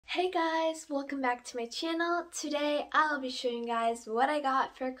Hey guys, welcome back to my channel. Today I'll be showing you guys what I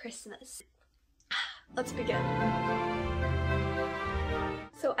got for Christmas. Let's begin.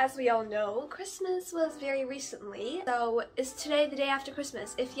 So as we all know, Christmas was very recently. So is today the day after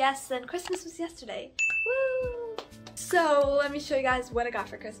Christmas? If yes, then Christmas was yesterday. Woo! So let me show you guys what I got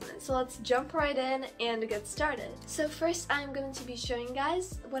for Christmas. So let's jump right in and get started. So first I'm going to be showing you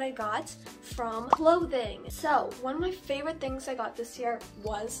guys what I got from clothing. So one of my favorite things I got this year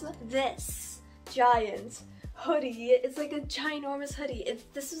was this giant hoodie. It's like a ginormous hoodie.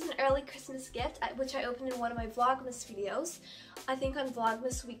 This was an early Christmas gift, which I opened in one of my Vlogmas videos. I think on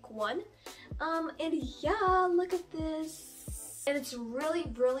Vlogmas week 1. And yeah, look at this. And it's really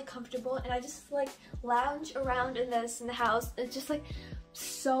comfortable, and I just like lounge around in this in the house. It's just like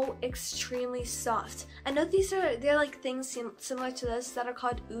so extremely soft. I know they're like things similar to this that are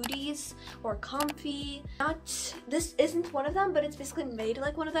called Oodies or Comfy. This isn't one of them, but it's basically made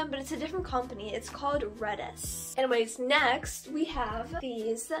like one of them, but it's a different company. It's called Redis. Anyways, next we have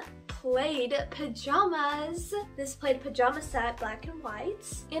these plaid pajamas. This plaid pajama set, black and white,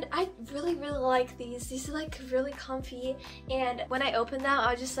 and I really like these. These are like really comfy, and when I open them,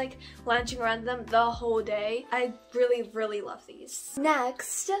 I was just like lounging around them the whole day. I really love these.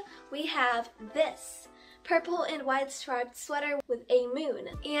 Next, we have this purple and white striped sweater with a moon,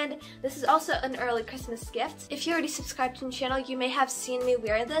 and this is also an early Christmas gift. If you already subscribed to the channel, you may have seen me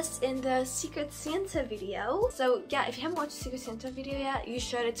wear this in the Secret Santa video. So yeah, if you haven't watched the Secret Santa video yet, you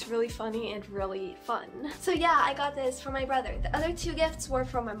should. It's really funny and really fun. So yeah, I got this for my brother. The other two gifts were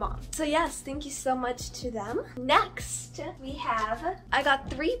from my mom. So yes, thank you so much to them. Next, I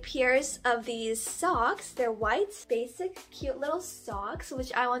got 3 pairs of these socks. They're white, basic, cute little socks,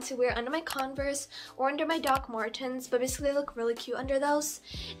 which I want to wear under my Converse or under my Doc Martens, but basically they look really cute under those.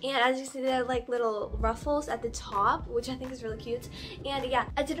 And as you see, they're like little ruffles at the top, which I think is really cute. And yeah,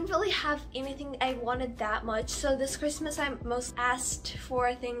 I didn't really have anything I wanted that much, so this Christmas I most asked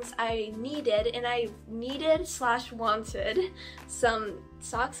for things I needed, and I needed/wanted some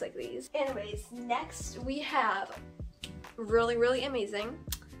socks like these. Anyways, next we have really amazing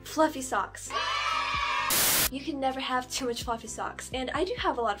fluffy socks. You can never have too much fluffy socks, and I do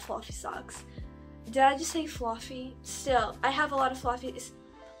have a lot of fluffy socks. Did I just say fluffy? Still, I have a lot of fluffy.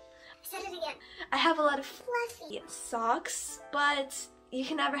 Said it again. I have a lot of fluffy socks, but you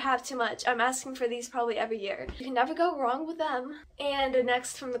can never have too much. I'm asking for these probably every year. You can never go wrong with them. And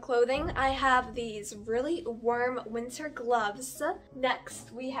next from the clothing, I have these really warm winter gloves.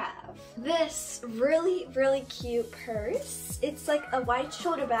 Next, we have this really cute purse. It's like a white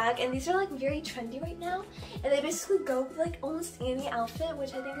shoulder bag, and these are like very trendy right now. And they basically go with like almost any outfit,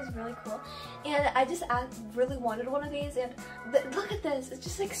 which I think is really cool. And I just really wanted one of these, and look at this. It's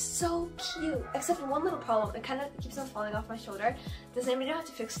just like so cute. Except for one little problem. It kind of keeps on falling off my shoulder. Does anybody know how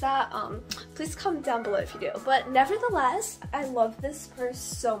to fix that? Please comment down below if you do. But nevertheless, I love this purse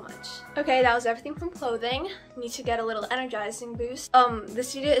so much. Okay, that was everything from clothing. Need to get a little energizing boost.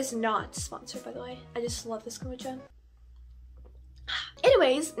 This video is not sponsored, by the way. I just love this kombucha.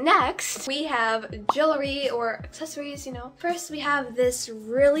 Anyways, next we have jewelry or accessories, you know. First we have this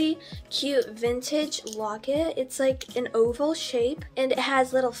really cute vintage locket. It's like an oval shape, and it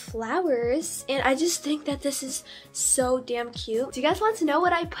has little flowers, and I just think that this is so damn cute. Do you guys want to know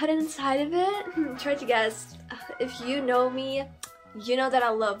what I put inside of it? Try to guess. If you know me, you know that I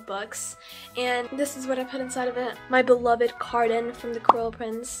love books, and this is what I put inside of it. My beloved Carden from the Cruel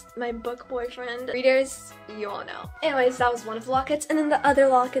Prince, my book boyfriend. Readers, you all know. Anyways, that was one of the lockets, and then the other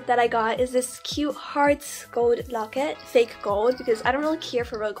locket that I got is this cute hearts gold locket. Fake gold, because I don't really care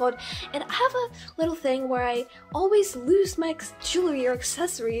for real gold, and I have a little thing where I always lose my jewelry or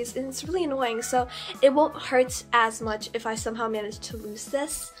accessories, and it's really annoying, so it won't hurt as much if I somehow manage to lose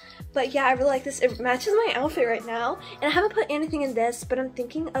this. But yeah, I really like this. It matches my outfit right now, and I haven't put anything in this, but I'm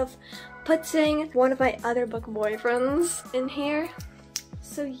thinking of putting one of my other book boyfriends in here.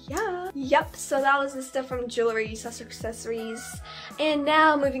 So yeah. Yep, so that was the stuff from jewelry, accessories. And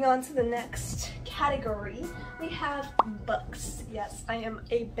now moving on to the next category, we have books. Yes, I am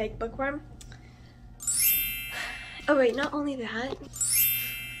a big bookworm. Oh wait, not only that.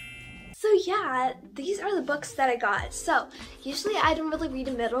 So yeah, these are the books that I got. So usually I don't really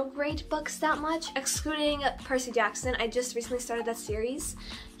read middle grade books that much, excluding Percy Jackson. I just recently started that series.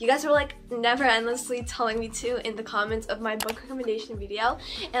 You guys were like never endlessly telling me to in the comments of my book recommendation video,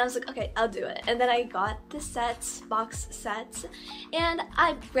 and I was like, okay, I'll do it. And then I got the box set, and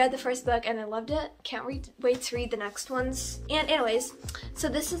I read the first book and I loved it. Can't wait to read the next ones. And anyways, so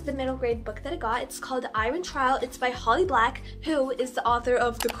this is the middle grade book that I got. It's called The Iron Trial. It's by Holly Black, who is the author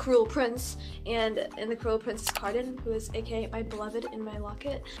of The Cruel Prince, and in The Cruel Prince is Carden, who is aka my beloved in my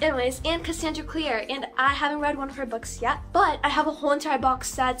locket. Anyways, and Cassandra Clear, and I haven't read one of her books yet, but I have a whole entire box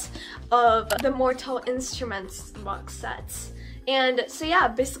set of the Mortal Instruments box sets. And so yeah,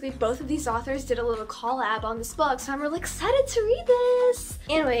 basically both of these authors did a little collab on this book, so I'm really excited to read this.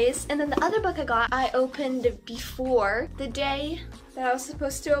 Anyways, and then the other book I got, I opened before the day that I was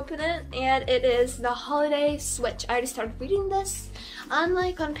supposed to open it, and it is The Holiday Switch. I already started reading this. I'm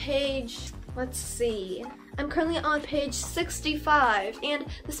like on page, let's see, I'm currently on page 65, and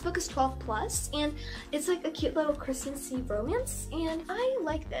this book is 12 plus, and it's like a cute little Christmassy romance, and I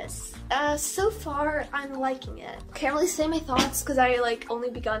like this. So far, I'm liking it. Can't really say my thoughts because I like only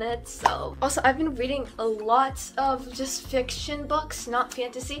begun it, so. Also, I've been reading a lot of just fiction books, not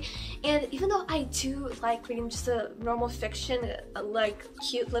fantasy, and even though I do like reading just a normal fiction, like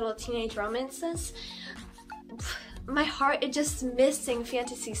cute little teenage romances, my heart is just missing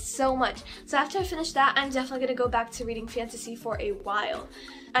fantasy so much. So after I finish that, I'm definitely gonna go back to reading fantasy for a while.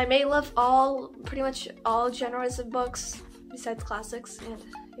 I may love pretty much all genres of books besides classics and,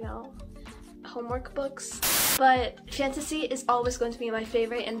 you know, homework books, but fantasy is always going to be my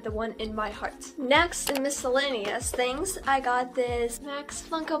favorite and the one in my heart. Next, in miscellaneous things, I got this Max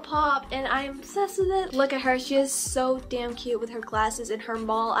Funko Pop, and I'm obsessed with it. Look at her, she is so damn cute with her glasses and her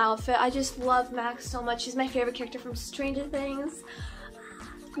mall outfit. I just love Max so much. She's my favorite character from Stranger Things.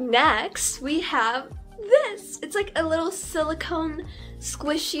 Next, we have this. It's like a little silicone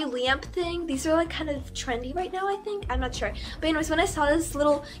squishy lamp thing. These are like kind of trendy right now, I think. I'm not sure. But anyways, when I saw this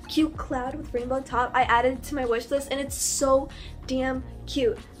little cute cloud with rainbow top, I added it to my wish list, and it's so damn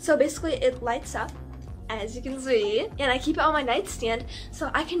cute. So basically it lights up, as you can see, and I keep it on my nightstand,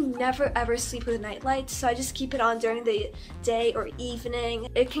 so I can never ever sleep with a night light, so I just keep it on during the day or evening.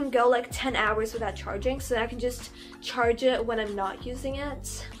 It can go like 10 hours without charging, so I can just charge it when I'm not using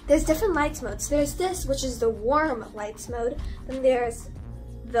it. There's different lights modes. There's this, which is the warm lights mode, then there's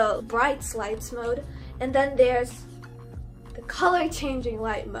the bright lights mode, and then there's the color changing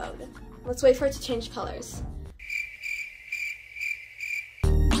light mode. Let's wait for it to change colors.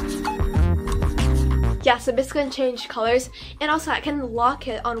 Yeah, so basically I can change colors, and also I can lock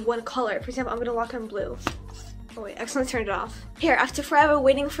it on one color. For example, I'm gonna lock it on blue. Oh wait, I accidentally turned it off. Here, after forever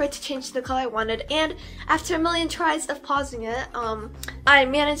waiting for it to change to the color I wanted, and after a million tries of pausing it, I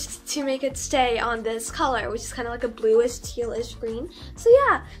managed to make it stay on this color, which is kind of like a bluish, tealish green. So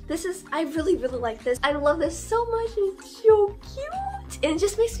yeah, I really, really like this. I love this so much, it's so cute! And it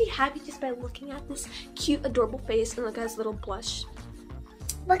just makes me happy just by looking at this cute, adorable face, and look at his little blush.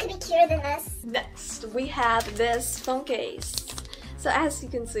 What could be cuter than this? Next, we have this phone case. So as you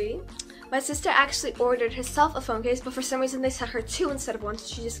can see, my sister actually ordered herself a phone case, but for some reason they sent her two instead of one,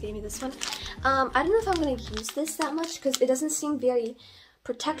 so she just gave me this one. I don't know if I'm going to use this that much because it doesn't seem very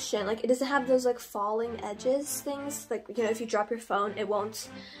protection. Like, it doesn't have those like falling edges things. Like, you know, if you drop your phone, it won't.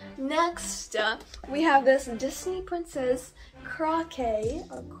 Next, we have this Disney Princess croquet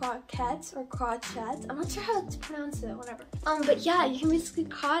or croquette or crotchette. I'm not sure how to pronounce it, whatever. But yeah, you can basically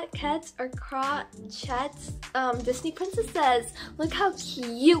croquette or crotchette Disney princesses. Look how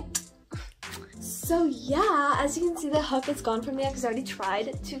cute. So yeah, as you can see, the hook is gone from me because I already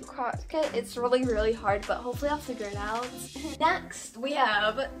tried to croquet. It's really, really hard, but hopefully I'll figure it out. Next, we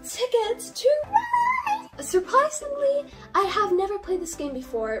have tickets to ride. Surprisingly, I have never played this game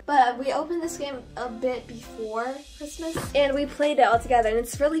before, but we opened this game a bit before Christmas, and we played it all together, and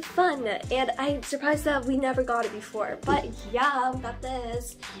it's really fun, and I'm surprised that we never got it before, but yeah, we got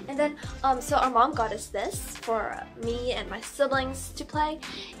this. And then, so our mom got us this for me and my siblings to play,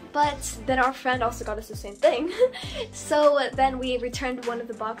 but then our friend also got us the same thing. So then we returned one of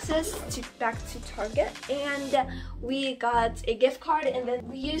the boxes back to Target, and we got a gift card, and then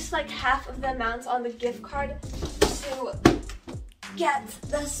we used like half of the amount on the gift card to get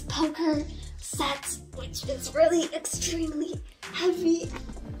this poker set, which is really extremely heavy.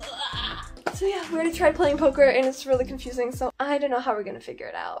 So yeah, we already tried playing poker and it's really confusing, so I don't know how we're gonna figure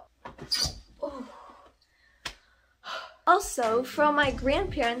it out. Oh. Also, from my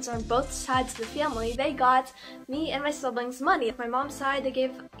grandparents on both sides of the family, they got me and my siblings money. My mom's side, they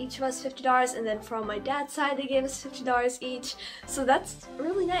gave each of us $50, and then from my dad's side, they gave us $50 each. So that's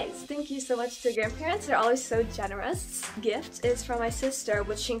really nice. Thank you so much to grandparents. They're always so generous. Gift is from my sister,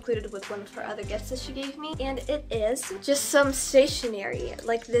 which she included with one of her other gifts that she gave me. And it is just some stationery,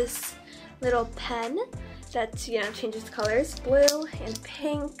 like this little pen that, you know, changes colors, blue and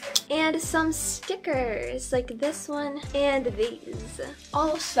pink, and some stickers like this one and these.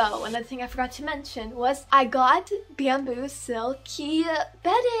 Also, another thing I forgot to mention was I got bamboo silky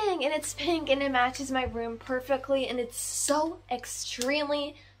bedding, and it's pink and it matches my room perfectly, and it's so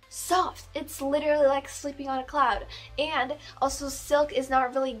extremely soft. It's literally like sleeping on a cloud. And also silk is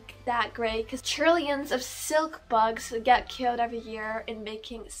not really that great because trillions of silk bugs get killed every year in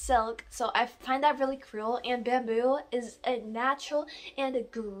making silk. So I find that really cruel, and bamboo is a natural and a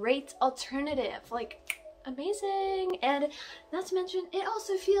great alternative. Like, amazing. And not to mention, it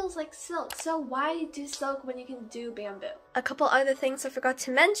also feels like silk, so why do silk when you can do bamboo? A couple other things I forgot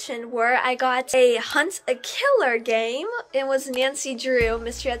to mention were I got a Hunt a Killer game. It was Nancy Drew,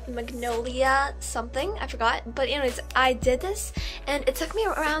 Mystery at the Magnolia something, I forgot. But anyways, I did this and it took me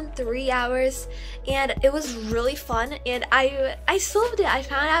around 3 hours and it was really fun, and I solved it. I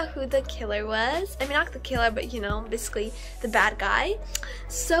found out who the killer was. I mean, not the killer, but you know, basically the bad guy.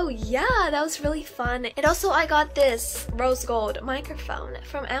 So yeah, that was really fun. And also I got this rose gold microphone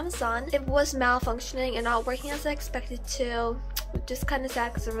from Amazon. It was malfunctioning and not working as I expected to. Just kind of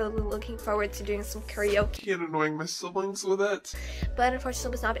sad because I'm really looking forward to doing some karaoke and annoying my siblings with it. But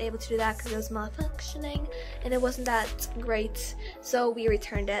unfortunately was not able to do that because it was malfunctioning and it wasn't that great, so we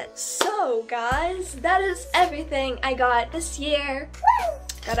returned it. So guys, that is everything I got this year. Woo!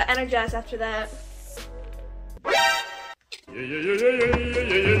 Gotta energize after that.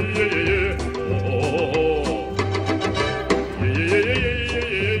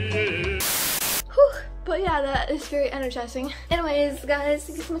 But yeah, that is very energizing. Anyways, guys,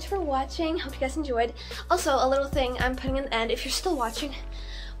 thank you so much for watching. Hope you guys enjoyed. Also, a little thing I'm putting in the end, if you're still watching,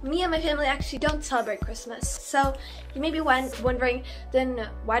 me and my family actually don't celebrate Christmas. So you may be wondering, then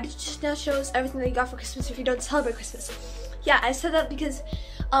why did you just now show us everything that you got for Christmas if you don't celebrate Christmas? Yeah, I said that because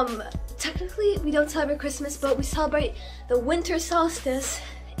technically we don't celebrate Christmas, but we celebrate the winter solstice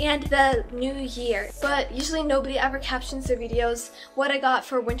and the new year. But usually nobody ever captions their videos what I got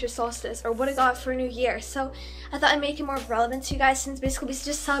for winter solstice or what I got for new year. So I thought I'd make it more relevant to you guys, since basically we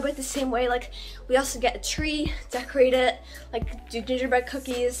just celebrate the same way. Like, we also get a tree, decorate it, like do gingerbread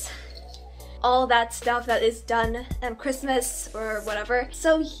cookies, all that stuff that is done on Christmas or whatever.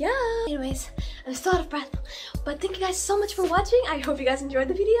 So yeah, anyways, I'm still out of breath, but thank you guys so much for watching. I hope you guys enjoyed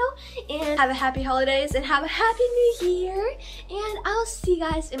the video, and have a happy holidays and have a happy new year, and I'll see you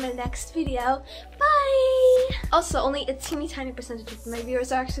guys in my next video. Bye! Also, only a teeny tiny percentage of my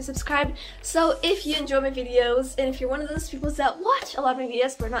viewers are actually subscribed, so if you enjoy my videos and if you're one of those people that watch a lot of my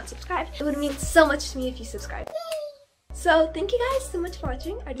videos but are not subscribed, it would mean so much to me if you subscribe. So thank you guys so much for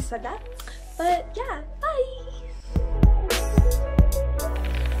watching. I just said that. But yeah,